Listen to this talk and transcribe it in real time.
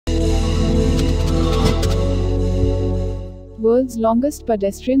World's longest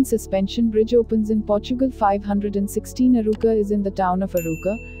pedestrian suspension bridge opens in Portugal. 516 Arouca is in the town of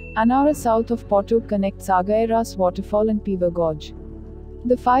Arouca, an hour south of Porto. Connects Agaeiras waterfall and Paiva Gorge.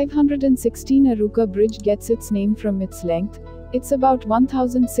 The 516 Arouca bridge gets its name from its length. It's about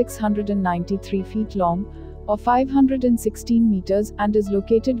 1,693 feet long, or 516 meters, and is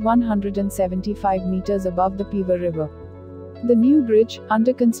located 175 meters above the Paiva River. The new bridge,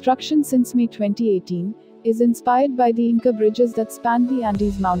 under construction since May 2018, is inspired by the Inca bridges that spanned the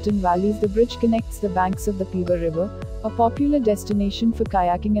Andes mountain valleys. The bridge connects the banks of the Paiva River, a popular destination for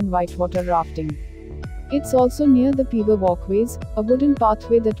kayaking and whitewater rafting. It's also near the Paiva Walkways, a wooden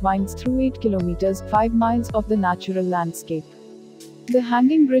pathway that winds through 8 kilometers, 5 miles of the natural landscape. The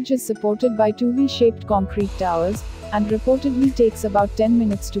hanging bridge is supported by two V-shaped concrete towers, and reportedly takes about 10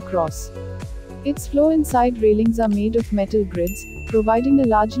 minutes to cross. Its floor and side railings are made of metal grids, providing a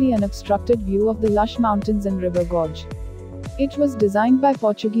largely unobstructed view of the lush mountains and river gorge. It was designed by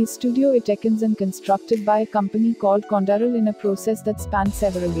Portuguese studio Itecans and constructed by a company called Condaral in a process that spanned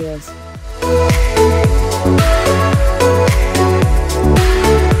several years.